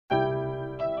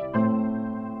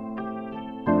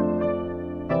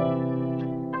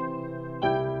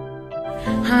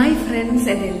Hi friends,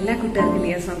 എൻ്റെ എല്ലാ കുട്ടികൾക്കും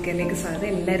ലിയാസ് ഓർക്കയിലേക്ക് സ്വാഗതം.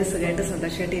 എല്ലാവരും സുഖമായിട്ട്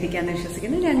സന്തോഷമായിട്ട് ഇരിക്കാമെന്ന്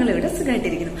വിശ്വസിക്കുന്നു. ഞങ്ങളിവിടെ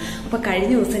സുഖമായിട്ടിരിക്കുന്നു. അപ്പോൾ കഴിഞ്ഞ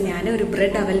ദിവസം ഞാൻ ഒരു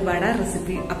ബ്രെഡ് അവൽ വട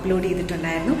റെസിപ്പി അപ്ലോഡ്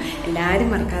ചെയ്തിട്ടുണ്ടായിരുന്നു. എല്ലാവരും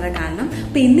മറക്കാതെ കാണണം.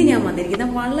 അപ്പോൾ ഇന്ന് ഞാൻ വന്നിരിക്കുന്ന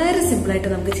വളരെ സിമ്പിളായിട്ട്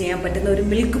നമുക്ക് ചെയ്യാൻ പറ്റുന്ന ഒരു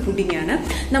മിൽക്ക് പുഡിംഗ് ആണ്.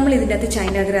 നമ്മൾ ഇതിൻ്റെ അകത്ത്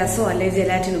ചൈന ഗ്രാസോ അല്ലെങ്കിൽ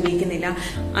ജെലാറ്റിൻ ഉപയോഗിക്കുന്നില്ല.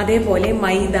 അതേപോലെ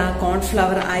മൈദ,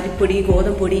 കോൺഫ്ലവർ, അരിപ്പൊടി,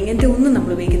 ഗോതമ്പൊടി ഇങ്ങനത്തെ ഒന്നും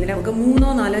നമ്മൾ ഉപയോഗിക്കുന്നില്ല. നമുക്ക്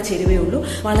 3-4 ചേരുവേ ഉള്ളൂ.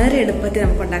 വളരെ എളുപ്പത്തിൽ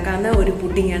നമുക്ക് ഉണ്ടാക്കാവുന്ന ഒരു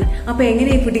പുഡിംഗ് ആണ്. അപ്പോൾ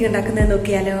എങ്ങനെയാണ് ഈ പുഡിംഗ് ഉണ്ടാക്കുന്നത്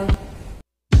നോക്കിയാലോ?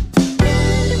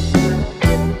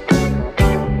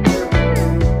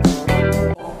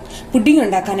 പുഡിംഗ്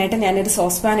ഉണ്ടാക്കാനായിട്ട് ഞാനൊരു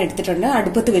സോസ് പാൻ എടുത്തിട്ടുണ്ട്,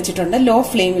 അടുപ്പത്ത് വെച്ചിട്ടുണ്ട്. ലോ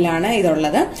ഫ്ലെയിമിലാണ്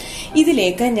ഇതുള്ളത്.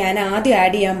 ഇതിലേക്ക് ഞാൻ ആദ്യം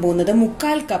ആഡ് ചെയ്യാൻ പോകുന്നത്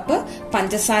 1/4 കപ്പ്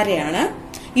പഞ്ചസാരയാണ്.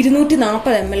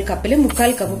 240 ml കപ്പിൽ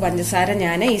 1/4 കപ്പ് പഞ്ചസാര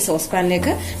ഞാൻ ഈ സോസ്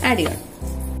പാനിലേക്ക് ആഡ് ചെയ്യണം.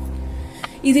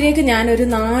 ഇതിലേക്ക് ഞാനൊരു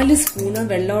 4 സ്പൂണ്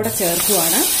വെള്ളത്തോടെ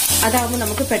ചേർക്കുവാണ്. അതാവുമ്പോൾ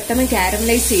നമുക്ക് പെട്ടെന്ന്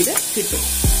കാരമലൈസ് ചെയ്ത് കിട്ടും.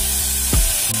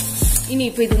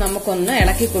 ഇനിയിപ്പോൾ ഇത് നമുക്കൊന്ന്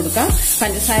ഇളക്കി കൊടുക്കാം.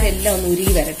 പഞ്ചസാര എല്ലാം ഒന്ന്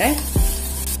ഉരുകി വരട്ടെ.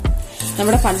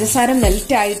 നമ്മുടെ പഞ്ചസാര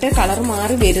മെൽറ്റ് ആയിട്ട് കളർ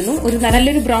മാറി വരുന്നു. ഒരു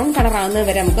നല്ലൊരു ബ്രൗൺ കളർ ആകുന്നത്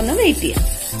വരെ നമുക്കൊന്ന് വെയിറ്റ് ചെയ്യാം.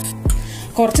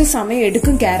 കുറച്ച് സമയം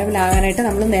എടുക്കും കാരമൽ ആകാനായിട്ട്.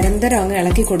 നമ്മൾ നിരന്തരം അങ്ങ്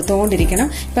ഇളക്കി കൊടുത്തുകൊണ്ടിരിക്കണം.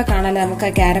 ഇപ്പൊ കാണാൻ നമുക്ക്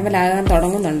കാരമൽ ആകാൻ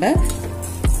തുടങ്ങുന്നുണ്ട്.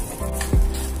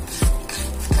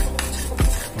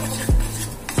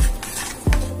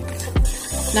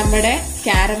 നമ്മുടെ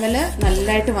കാരമല്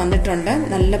നല്ലതായിട്ട് വന്നിട്ടുണ്ട്,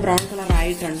 നല്ല ബ്രൗൺ കളർ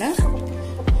ആയിട്ടുണ്ട്.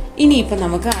 ഇനിയിപ്പോ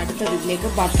നമുക്ക്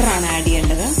അടുത്തതിലേക്ക് ബട്ടറാണ് ആഡ്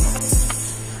ചെയ്യേണ്ടത്.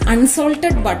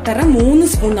 അൺസോൾട്ടഡ് ബട്ടർ 3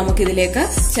 സ്പൂൺ നമുക്ക് ഇതിലേക്ക്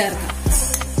ചേർക്കാം.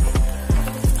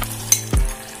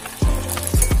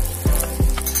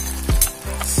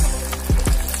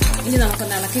 ഇനി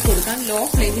നമുക്കൊന്ന് ഇളക്കി കൊടുക്കാം. ലോ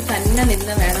ഫ്ലെയിമിൽ തന്നെ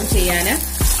നിന്ന് വേണം ചെയ്യാന്.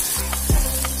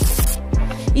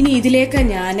 ഇനി ഇതിലേക്ക്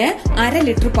ഞാൻ 1/2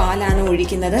 ലിറ്റർ പാലാണ്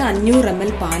ഒഴിക്കുന്നത്. 500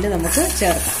 ml പാല് നമുക്ക്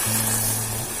ചേർക്കാം.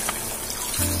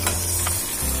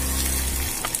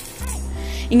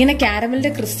 ഇങ്ങനെ കാരമലിന്റെ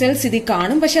ക്രിസ്റ്റൽസ് ഇതിൽ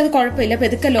കാണും, പക്ഷെ അത് കുഴപ്പമില്ല.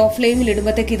 പെതുക്കെ ലോ ഫ്ലെയിമിൽ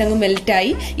ഇടുമ്പോഴത്തേക്ക് ഇതങ്ങ് മെൽറ്റായി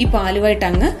ഈ പാലുമായിട്ട്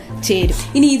അങ്ങ് ചേരും.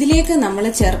 ഇനി ഇതിലേക്ക് നമ്മൾ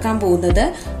ചേർക്കാൻ പോകുന്നത്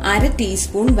 1/2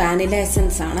 ടീസ്പൂൺ വാനില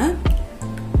എസൻസ് ആണ്.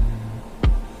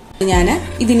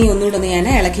 ഇതിനി ഒന്നുകൂടെ ഞാൻ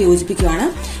ഇളക്കി യോജിപ്പിക്കുവാണ്.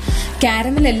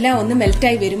 കാരമൽ എല്ലാം ഒന്ന്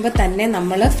മെൽറ്റായി വരുമ്പോൾ തന്നെ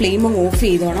നമ്മൾ ഫ്ലെയിം ഓഫ്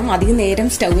ചെയ്തോണം. അധികം നേരം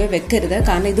സ്റ്റൗവിൽ വെക്കരുത്,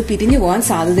 കാരണം ഇത് പിരിഞ്ഞു പോകാൻ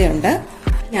സാധ്യതയുണ്ട്.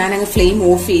 ഞാനങ്ങ് ഫ്ലെയിം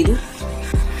ഓഫ് ചെയ്തു.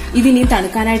 ഇതിനി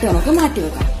തണുക്കാനായിട്ട് നമുക്ക്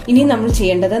മാറ്റിവെക്കാം. ഇനി നമ്മൾ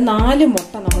ചെയ്യേണ്ടത് 4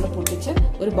 മുട്ട നമ്മൾ പൊട്ടിച്ച്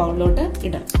ഒരു ബൗളിലോട്ട്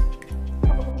ഇടണം.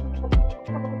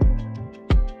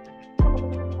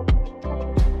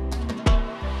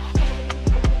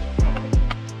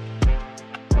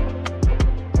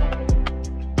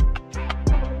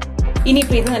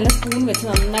 ഇനിയിപ്പോ ഇത് നല്ല സ്പൂൺ വെച്ച്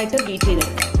നന്നായിട്ട് ബീറ്റ്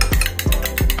ചെയ്തെടുക്കാം.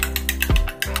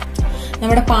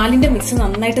 നമ്മുടെ പാലിന്റെ മിക്സ്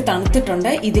നന്നായിട്ട്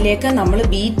തണുത്തിട്ടുണ്ട്. ഇതിലേക്ക് നമ്മൾ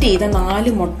ബീറ്റ് ചെയ്ത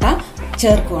 4 മുട്ട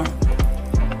ചേർക്കുവാണ്.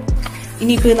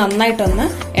 ഇനിയിപ്പോ ഇത് നന്നായിട്ടൊന്ന്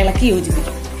ഇളക്കി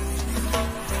യോജിപ്പിക്കും.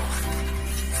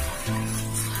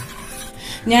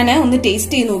 ഞാൻ ഒന്ന്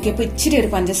ടേസ്റ്റ് ചെയ്ത് നോക്കിയപ്പോൾ ഇച്ചിരി ഒരു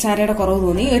പഞ്ചസാരയുടെ കുറവ്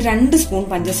തോന്നി. ഒരു 2 സ്പൂൺ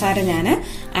പഞ്ചസാര ഞാൻ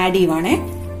ആഡ് ചെയ്യുവാണേ.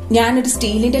 ഞാനൊരു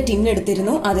സ്റ്റീലിന്റെ ടിൻ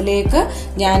എടുത്തിരുന്നു, അതിലേക്ക്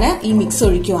ഞാൻ ഈ മിക്സ്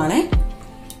ഒഴിക്കുവാണേ.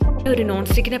 ഒരു നോൺ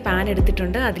സ്റ്റിക്കിന്റെ പാൻ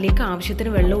എടുത്തിട്ടുണ്ട്, അതിലേക്ക്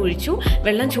ആവശ്യത്തിന് വെള്ളം ഒഴിച്ചു.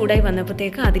 വെള്ളം ചൂടായി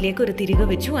വന്നപ്പോഴത്തേക്ക് അതിലേക്ക് ഒരു തിരികെ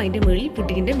വെച്ചു. അതിന്റെ മുകളിൽ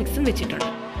പുഡിങ്ങിന്റെ മിക്സും വെച്ചിട്ടുണ്ട്.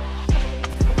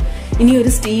 ഇനി ഒരു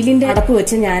സ്റ്റീലിന്റെ അടപ്പ്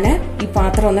വെച്ച് ഞാൻ ഈ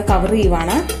പാത്രം ഒന്ന് കവർ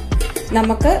ചെയ്യുവാണ്.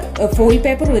 നമുക്ക് ഫോയിൽ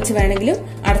പേപ്പർ വെച്ച് വേണമെങ്കിലും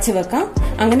അടച്ചു വെക്കാം.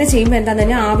 അങ്ങനെ ചെയ്യുമ്പോൾ എന്താണെന്ന്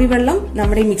പറഞ്ഞാൽ ആവി വെള്ളം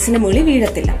നമ്മുടെ ഈ മിക്സിന്റെ മുകളിൽ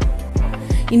വീഴത്തില്ല.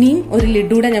 ഇനിയും ഒരു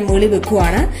ലിഡൂടെ ഞാൻ മുകളിൽ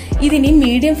വെക്കുവാണ്. ഇതിനി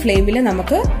മീഡിയം ഫ്ലെയിമിൽ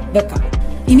നമുക്ക് വെക്കാം.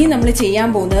 ഇനി നമ്മൾ ചെയ്യാൻ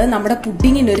പോകുന്നത് നമ്മുടെ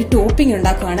പുഡിങ്ങിന് ഒരു ടോപ്പിംഗ്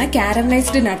ഉണ്ടാക്കുകയാണ്.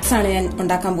 കാരമലൈസ്ഡ് നട്ട്സ് ആണ് ഞാൻ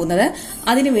ഉണ്ടാക്കാൻ പോകുന്നത്.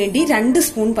 അതിനുവേണ്ടി 2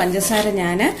 സ്പൂൺ പഞ്ചസാര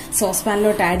ഞാൻ സോസ്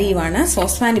പാനിലോട്ട് ആഡ് ചെയ്യുവാണ്.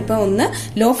 സോസ് പാൻ ഇപ്പൊ ഒന്ന്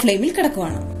ലോ ഫ്ലെയിമിൽ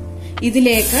കിടക്കുവാണ്.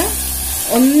 ഇതിലേക്ക്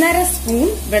 1/2 സ്പൂൺ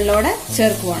വെള്ളത്തോടെ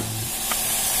ചേർക്കുവാണ്.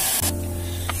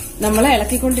 നമ്മൾ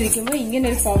ഇളക്കിക്കൊണ്ടിരിക്കുമ്പോൾ ഇങ്ങനെ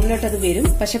ഒരു ഫോമിലോട്ട് അത് വരും.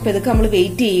 പക്ഷെ പെതുക്കെ നമ്മൾ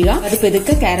വെയിറ്റ് ചെയ്യുക, അത്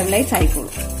പെതുക്കെ കാരമലൈസ്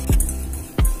ആയിക്കോളും.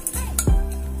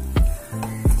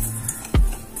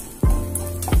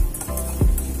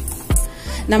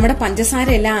 നമ്മുടെ പഞ്ചസാര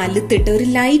എല്ലാം അലുത്തിട്ട് ഒരു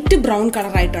ലൈറ്റ് ബ്രൗൺ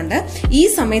കളർ ആയിട്ടുണ്ട്. ഈ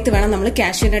സമയത്ത് വേണം നമ്മൾ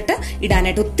കാഷ്യൂ നട്ട്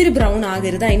ഇടാനായിട്ട്. ഒത്തിരി ബ്രൗൺ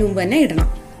ആകരുത്, അതിന് മുമ്പ് തന്നെ ഇടണം.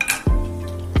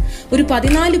 ഒരു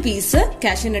 14 പീസ്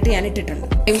കാഷ്യൂ നട്ട് ഞാൻ ഇട്ടിട്ടുണ്ട്.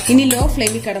 ഇനി ലോ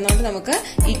ഫ്ലെയിമിൽ കിടന്നുകൊണ്ട് നമുക്ക്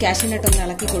ഈ കാഷ്യൂ നട്ട് ഒന്ന്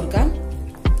ഇളക്കി കൊടുക്കാം.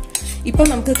 ഇപ്പൊ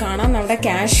നമുക്ക് കാണാം നമ്മുടെ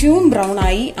കാഷ്യൂവും ബ്രൗൺ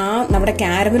ആയി, നമ്മുടെ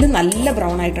കാരമലും നല്ല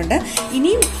ബ്രൗൺ ആയിട്ടുണ്ട്.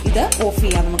 ഇനിയും ഇത് ഓഫ്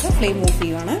ചെയ്യാം. നമുക്ക് ഫ്ലെയിം ഓഫ്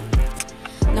ചെയ്യുവാണ്.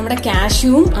 നമ്മുടെ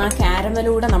കാഷ്യൂവും ആ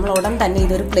കാരമലൂടെ നമ്മൾ ഉടൻ തന്നെ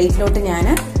ഇതൊരു പ്ലേറ്റിലോട്ട് ഞാൻ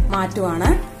മാറ്റുവാണ്.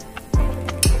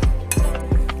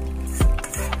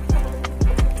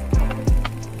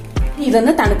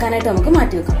 ഇതൊന്ന് തണുക്കാനായിട്ട് നമുക്ക്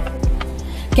മാറ്റിവെക്കാം.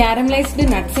 കാരമലൈസ്ഡ്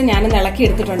നട്ട്സ് ഞാൻ ഇളക്കി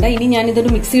എടുത്തിട്ടുണ്ട്. ഇനി ഞാൻ ഇതൊരു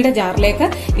മിക്സിയുടെ ജാറിലേക്ക്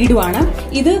ഇടുവാണ്.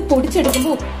 ഇത്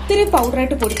പൊടിച്ചെടുക്കുമ്പോൾ ഒത്തിരി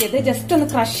പൗഡറായിട്ട് പൊടിക്കരുത്, ജസ്റ്റ് ഒന്ന്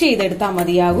ക്രഷ് ചെയ്തെടുത്താൽ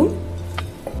മതിയാകും.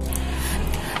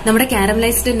 നമ്മുടെ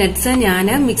കാരമലൈസ്ഡ് നട്ട്സ് ഞാൻ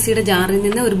മിക്സിയുടെ ജാറിൽ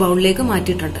നിന്ന് ഒരു ബൗളിലേക്ക്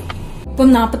മാറ്റിയിട്ടുണ്ട്. ഇപ്പം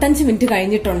 45 മിനിറ്റ്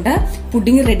കഴിഞ്ഞിട്ടുണ്ട്.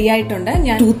 പുഡിംഗ് റെഡി ആയിട്ടുണ്ട്.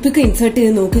 ഞാൻ ടൂത്ത് പിക്ക് ഇൻസേർട്ട്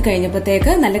ചെയ്ത് നോക്കി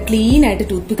കഴിഞ്ഞപ്പോഴത്തേക്ക് നല്ല ക്ലീൻ ആയിട്ട്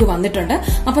ടൂത്ത് പിക്ക് വന്നിട്ടുണ്ട്.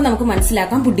 അപ്പൊ നമുക്ക്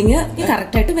മനസ്സിലാക്കാം പുഡിംഗ്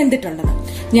കറക്റ്റ് ആയിട്ട് വെന്തിട്ടുണ്ടെന്ന്.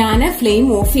 ഞാൻ ഫ്ലെയിം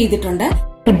ഓഫ് ചെയ്തിട്ടുണ്ട്.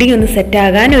 പുഡിംഗ് ഒന്ന് സെറ്റ്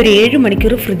ആകാൻ ഒരു 7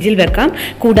 മണിക്കൂർ ഫ്രിഡ്ജിൽ വെക്കാം.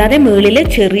 കൂടാതെ മുകളില്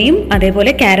ചെറിയും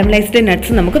അതേപോലെ കാരമലൈസ്ഡ്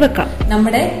നട്ട്സ് നമുക്ക് വെക്കാം.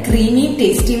 നമ്മുടെ ക്രീമിയും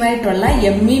ടേസ്റ്റിയുമായിട്ടുള്ള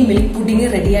യമ്മി മിൽക്ക് പുഡിംഗ്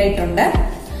റെഡി ആയിട്ടുണ്ട്.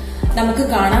 നമുക്ക്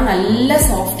കാണാൻ നല്ല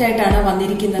സോഫ്റ്റ് ആയിട്ടാണ്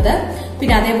വന്നിരിക്കുന്നത്.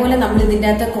 പിന്നെ അതേപോലെ നമ്മൾ ഇതിന്റെ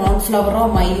അകത്ത് കോൺഫ്ലവറോ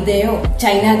മൈദയോ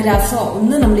ചൈന ഗ്രാസോ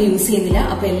ഒന്നും നമ്മൾ യൂസ് ചെയ്യുന്നില്ല.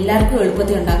 അപ്പൊ എല്ലാവർക്കും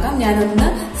എളുപ്പത്തിൽ ഉണ്ടാക്കാം. ഞാനൊന്ന്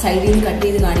സൈഡിൽ നിന്ന് കട്ട്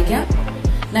ചെയ്ത് കാണിക്കാം.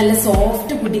 നല്ല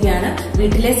സോഫ്റ്റ് പുഡിംഗ് ആണ്.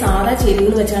 വീട്ടിലെ സാധാ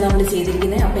ചേരുവകൾ വെച്ചാണ് നമ്മൾ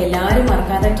ചെയ്തിരിക്കുന്നത്. അപ്പൊ എല്ലാവരും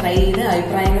മറക്കാതെ ട്രൈ ചെയ്ത്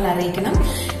അഭിപ്രായങ്ങൾ അറിയിക്കണം.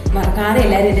 മറക്കാതെ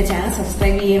എല്ലാവരും എന്റെ ചാനൽ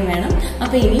സബ്സ്ക്രൈബ് ചെയ്യുകയും വേണം.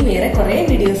 അപ്പൊ ഇനി വേറെ കുറെ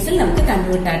വീഡിയോസിൽ നമുക്ക്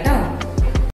കണ്ടുമുട്ടാട്ടോ.